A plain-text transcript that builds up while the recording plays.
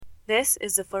This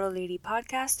is the Photo Lady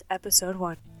Podcast, Episode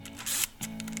 1.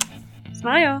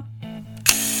 Smile!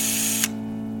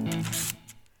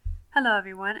 Hello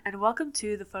everyone, and welcome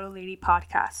to the Photo Lady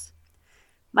Podcast.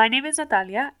 My name is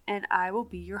Natalia, and I will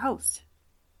be your host.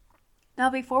 Now,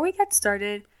 before we get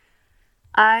started,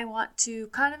 I want to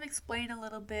kind of explain a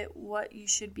little bit what you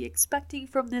should be expecting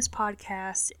from this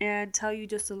podcast and tell you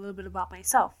just a little bit about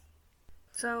myself.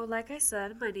 So, like I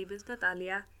said, my name is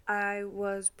Natalia. I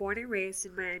was born and raised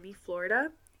in Miami,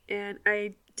 Florida, and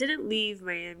I didn't leave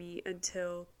Miami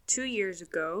until 2 years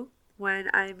ago when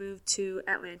I moved to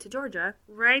Atlanta, Georgia,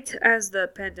 right as the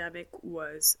pandemic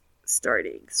was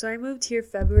starting. So I moved here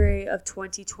February of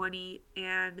 2020,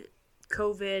 and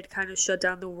COVID kind of shut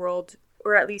down the world,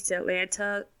 or at least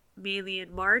Atlanta, mainly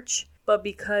in March. But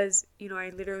because,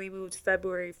 I literally moved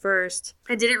February 1st,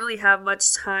 I didn't really have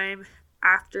much time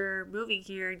after moving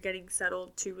here and getting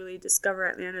settled to really discover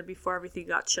Atlanta before everything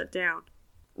got shut down.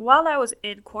 While I was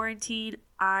in quarantine,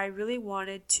 I really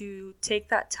wanted to take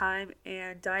that time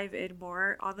and dive in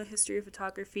more on the history of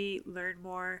photography, learn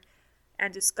more,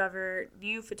 and discover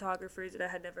new photographers that I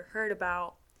had never heard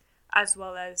about, as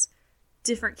well as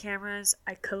different cameras.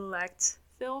 I collect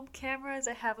film cameras.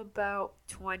 I have about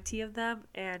 20 of them,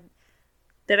 and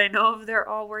that I know of, they're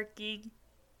all working.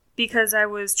 Because I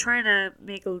was trying to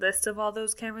make a list of all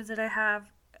those cameras that I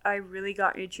have, I really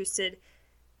got interested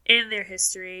in their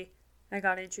history. I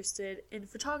got interested in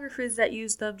photographers that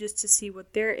used them just to see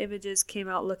what their images came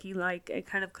out looking like and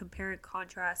kind of compare and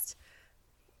contrast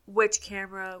which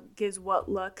camera gives what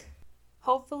look.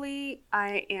 Hopefully,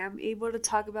 I am able to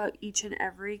talk about each and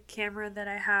every camera that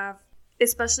I have,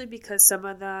 especially because some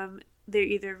of them, they're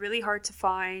either really hard to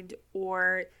find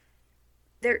or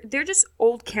they're just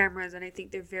old cameras, and I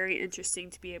think they're very interesting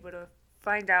to be able to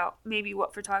find out maybe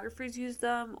what photographers used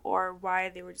them or why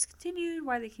they were discontinued,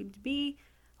 why they came to be,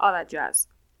 all that jazz.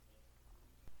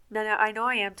 Now, I know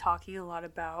I am talking a lot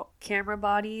about camera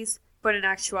bodies, but in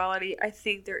actuality, I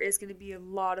think there is going to be a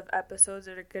lot of episodes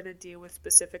that are going to deal with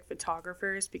specific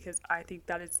photographers because I think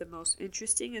that is the most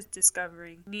interesting, is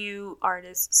discovering new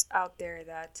artists out there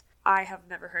that I have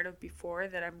never heard of before,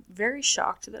 that I'm very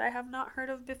shocked that I have not heard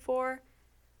of before.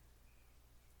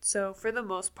 So for the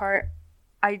most part,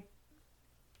 I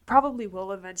probably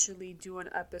will eventually do an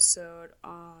episode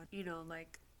on,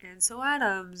 like Ansel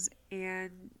Adams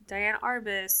and Diane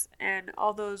Arbus and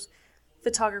all those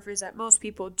photographers that most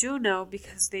people do know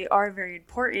because they are very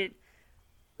important.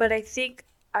 But I think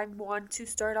I want to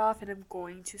start off, and I'm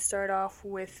going to start off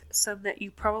with some that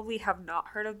you probably have not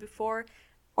heard of before,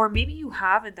 or maybe you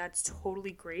have, and that's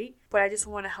totally great. But I just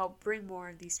want to help bring more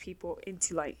of these people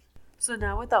into light. So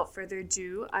now, without further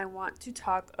ado, I want to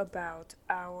talk about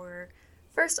our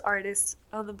first artist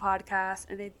on the podcast,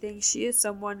 and I think she is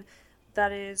someone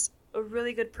that is a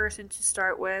really good person to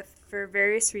start with for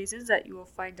various reasons that you will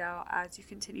find out as you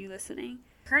continue listening.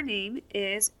 Her name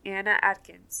is Anna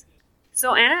Atkins.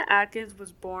 So Anna Atkins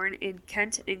was born in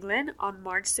Kent, England on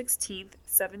March 16th,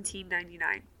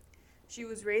 1799. She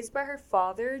was raised by her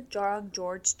father, John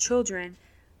George Children,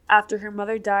 after her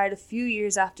mother died a few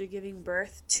years after giving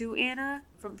birth to Anna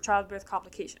from childbirth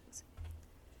complications.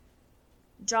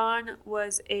 John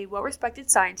was a well-respected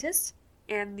scientist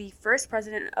and the first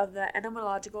president of the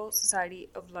Entomological Society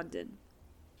of London.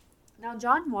 Now,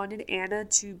 John wanted Anna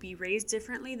to be raised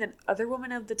differently than other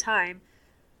women of the time.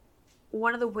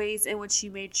 One of the ways in which she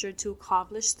made sure to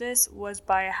accomplish this was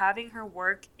by having her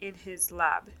work in his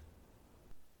lab.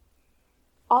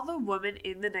 Although women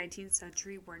in the 19th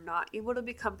century were not able to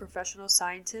become professional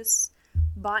scientists,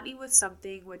 botany was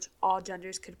something which all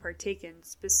genders could partake in,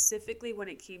 specifically when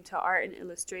it came to art and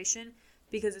illustration,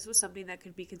 because this was something that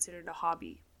could be considered a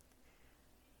hobby.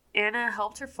 Anna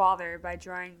helped her father by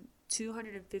drawing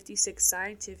 256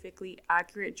 scientifically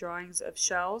accurate drawings of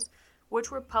shells,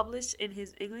 which were published in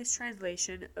his English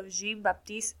translation of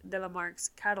Jean-Baptiste de Lamarck's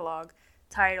catalogue,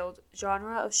 titled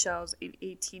Genre of Shells in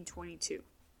 1822.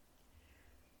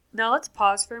 Now let's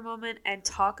pause for a moment and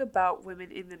talk about women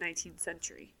in the 19th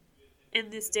century. In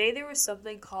this day, there was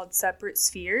something called separate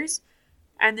spheres,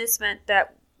 and this meant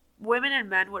that women and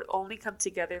men would only come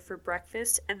together for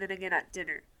breakfast and then again at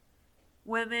dinner.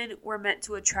 Women were meant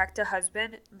to attract a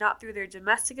husband, not through their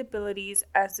domestic abilities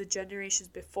as the generations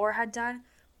before had done,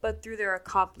 but through their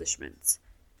accomplishments,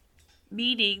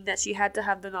 meaning that she had to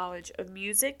have the knowledge of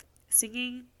music,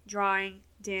 singing, drawing,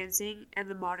 dancing, and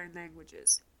the modern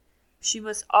languages. She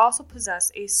must also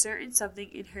possess a certain something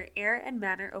in her air and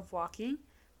manner of walking,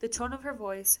 the tone of her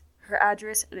voice, her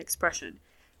address, and expression.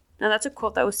 Now that's a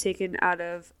quote that was taken out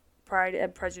of Pride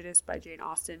and Prejudice by Jane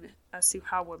Austen as to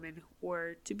how women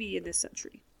were to be in this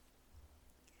century.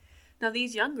 Now,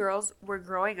 these young girls were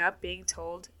growing up being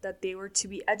told that they were to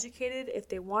be educated if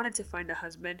they wanted to find a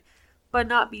husband, but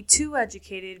not be too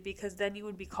educated because then you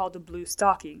would be called a blue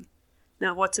stocking.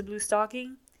 Now, what's a blue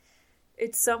stocking?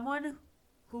 It's someone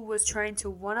who was trying to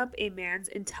one-up a man's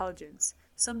intelligence.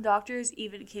 Some doctors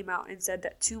even came out and said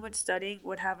that too much studying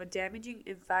would have a damaging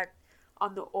effect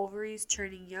on the ovaries,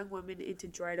 turning young women into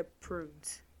dried-up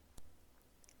prunes.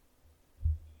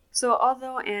 So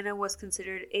although Anna was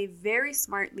considered a very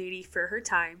smart lady for her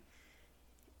time,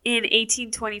 in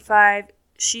 1825,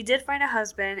 she did find a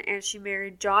husband and she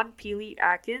married John P.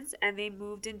 Atkins, and they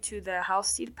moved into the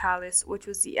Housestead Palace, which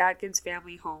was the Atkins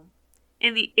family home.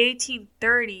 In the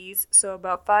 1830s, so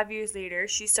about 5 years later,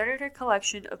 she started her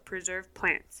collection of preserved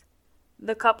plants.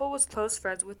 The couple was close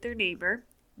friends with their neighbor,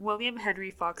 William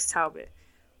Henry Fox Talbot,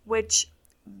 which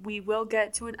we will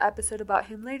get to an episode about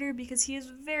him later because he is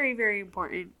very, very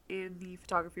important in the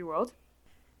photography world.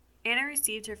 Anna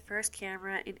received her first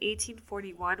camera in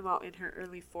 1841 while in her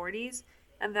early 40s,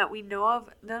 and that we know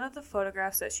of, none of the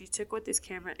photographs that she took with this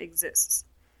camera exists.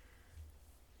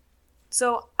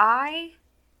 So I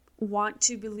want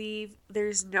to believe,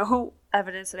 there's no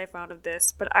evidence that I found of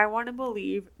this, but I want to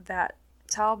believe that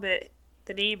Talbot,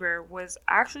 the neighbor, was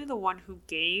actually the one who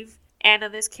gave Anna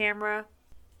this camera,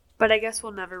 but I guess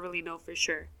we'll never really know for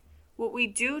sure. What we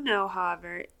do know,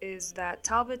 however, is that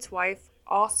Talbot's wife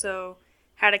also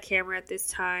had a camera at this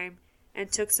time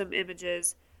and took some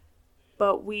images,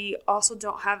 but we also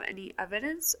don't have any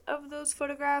evidence of those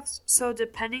photographs. So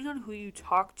depending on who you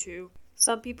talk to,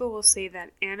 some people will say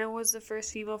that Anna was the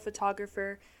first female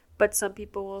photographer, but some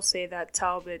people will say that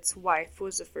Talbot's wife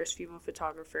was the first female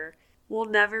photographer. We'll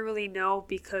never really know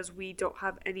because we don't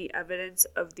have any evidence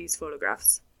of these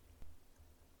photographs.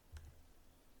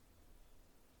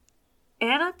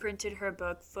 Anna printed her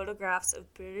book, Photographs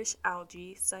of British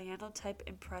Algae, Cyanotype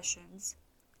Impressions,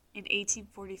 in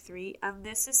 1843, and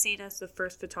this is seen as the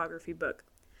first photography book.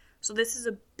 So this is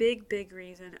a big, big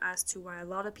reason as to why a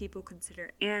lot of people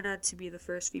consider Anna to be the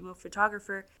first female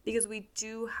photographer, because we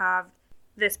do have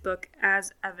this book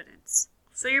as evidence.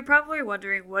 So you're probably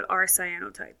wondering, what are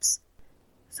cyanotypes?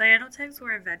 Cyanotypes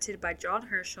were invented by John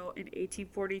Herschel in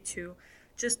 1842,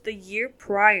 just the year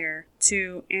prior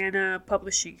to Anna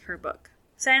publishing her book.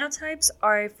 Cyanotypes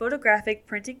are a photographic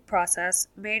printing process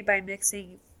made by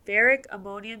mixing ferric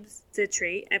ammonium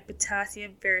citrate and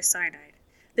potassium ferricyanide.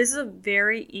 This is a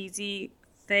very easy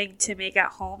thing to make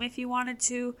at home if you wanted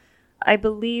to. I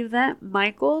believe that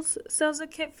Michaels sells a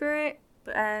kit for it,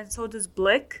 and so does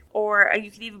Blick, or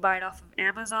you can even buy it off of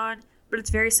Amazon. But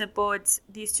it's very simple. It's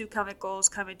these two chemicals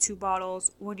come in 2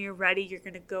 bottles. When you're ready, you're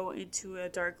going to go into a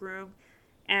dark room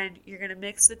and you're going to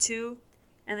mix the two,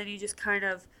 and then you just kind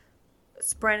of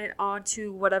spread it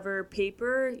onto whatever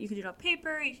paper. You can do it on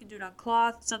paper, you can do it on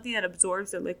cloth, something that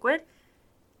absorbs the liquid,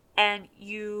 and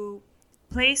you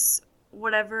place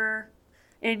whatever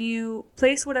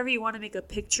you want to make a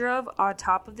picture of on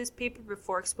top of this paper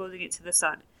before exposing it to the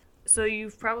sun. So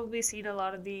you've probably seen a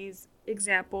lot of these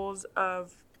examples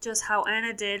of just how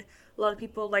Anna did. A lot of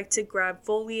people like to grab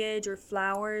foliage or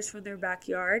flowers from their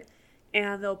backyard,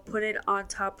 and they'll put it on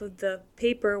top of the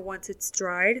paper once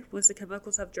the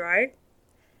chemicals have dried,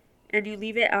 and you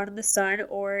leave it out in the sun,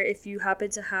 or if you happen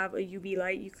to have a UV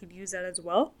light, you can use that as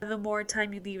well. And the more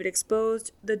time you leave it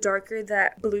exposed, the darker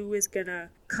that blue is gonna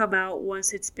come out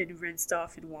once it's been rinsed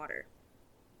off in water.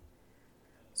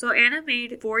 So Anna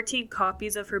made 14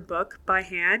 copies of her book by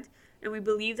hand, and we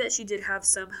believe that she did have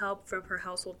some help from her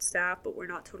household staff, but we're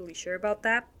not totally sure about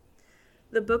that.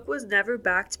 The book was never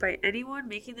backed by anyone,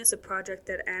 making this a project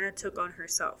that Anna took on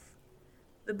herself.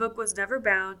 The book was never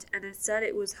bound, and instead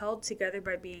it was held together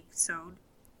by being sewn.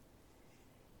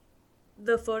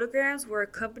 The photographs were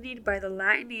accompanied by the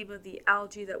Latin name of the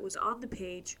algae that was on the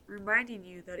page, reminding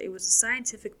you that it was a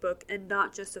scientific book and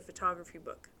not just a photography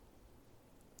book.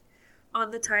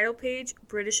 On the title page,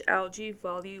 British Algae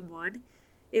Volume 1,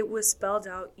 it was spelled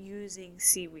out using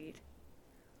seaweed.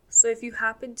 So if you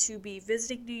happen to be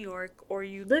visiting New York or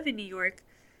you live in New York,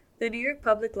 the New York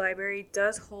Public Library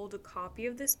does hold a copy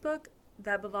of this book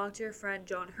that belonged to your friend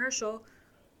John Herschel,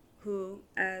 who,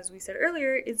 as we said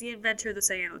earlier, is the inventor of the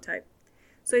cyanotype.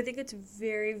 So I think it's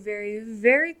very, very,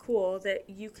 very cool that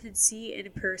you can see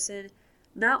in person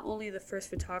not only the first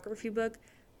photography book,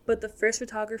 but the first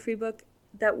photography book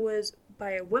that was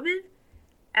by a woman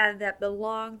and that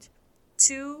belonged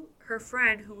to her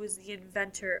friend who was the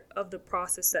inventor of the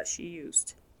process that she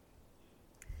used.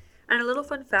 And a little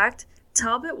fun fact,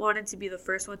 Talbot wanted to be the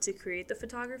first one to create the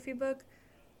photography book,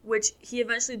 which he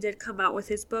eventually did come out with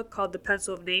his book called The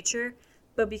Pencil of Nature,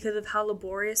 but because of how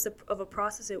laborious of a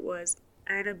process it was,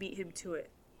 Anna beat him to it.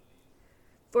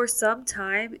 For some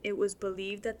time, it was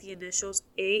believed that the initials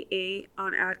AA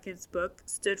on Atkins' book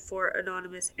stood for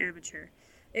Anonymous Amateur.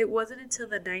 It wasn't until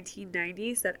the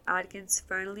 1990s that Atkins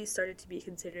finally started to be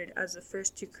considered as the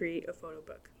first to create a photo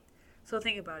book. So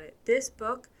think about it. This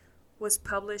book was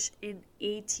published in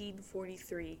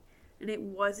 1843, and it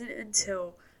wasn't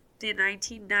until the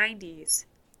 1990s.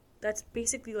 That's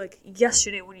basically like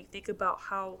yesterday when you think about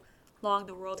how long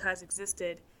the world has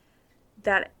existed,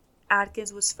 that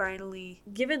Atkins was finally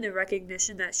given the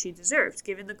recognition that she deserves,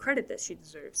 given the credit that she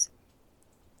deserves.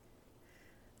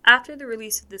 After the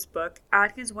release of this book,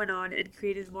 Atkins went on and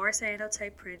created more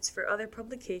cyanotype prints for other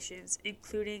publications,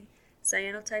 including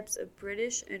cyanotypes of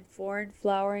British and foreign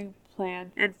flowering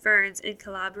plants and ferns in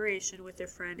collaboration with her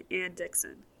friend Anne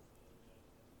Dixon.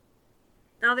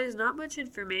 Now, there's not much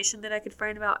information that I could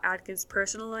find about Atkins'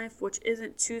 personal life, which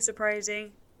isn't too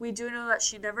surprising. We do know that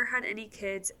she never had any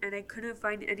kids, and I couldn't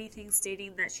find anything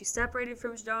stating that she separated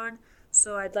from John,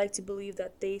 so I'd like to believe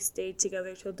that they stayed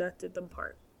together till death did them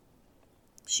part.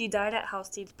 She died at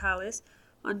Halstead Palace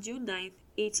on June 9,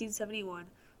 1871,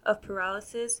 of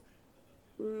paralysis,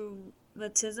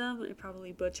 rheumatism, I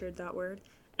probably butchered that word,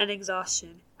 and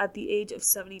exhaustion, at the age of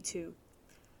 72.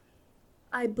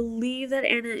 I believe that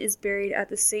Anna is buried at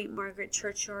the St. Margaret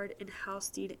Churchyard in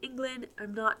Halstead, England.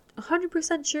 I'm not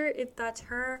 100% sure if that's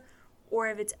her or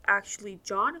if it's actually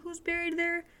John who's buried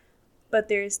there, but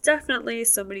there's definitely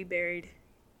somebody buried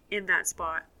in that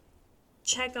spot.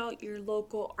 Check out your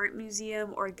local art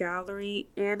museum or gallery.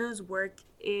 Anna's work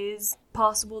is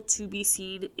possible to be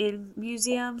seen in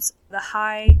museums. The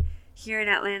High here in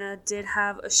Atlanta did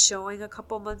have a showing a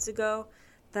couple months ago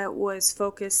that was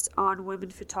focused on women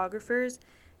photographers,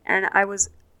 and I was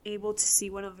able to see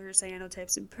one of her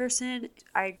cyanotypes in person.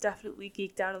 I definitely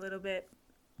geeked out a little bit,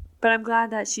 but I'm glad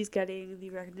that she's getting the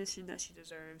recognition that she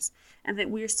deserves and that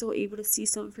we're still able to see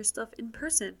some of her stuff in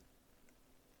person.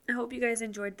 I hope you guys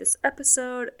enjoyed this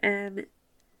episode, and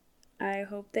I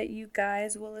hope that you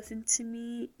guys will listen to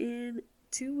me in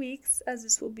 2 weeks, as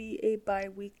this will be a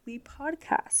bi-weekly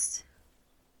podcast.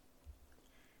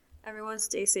 Everyone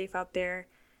stay safe out there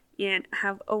and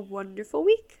have a wonderful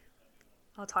week.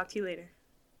 I'll talk to you later.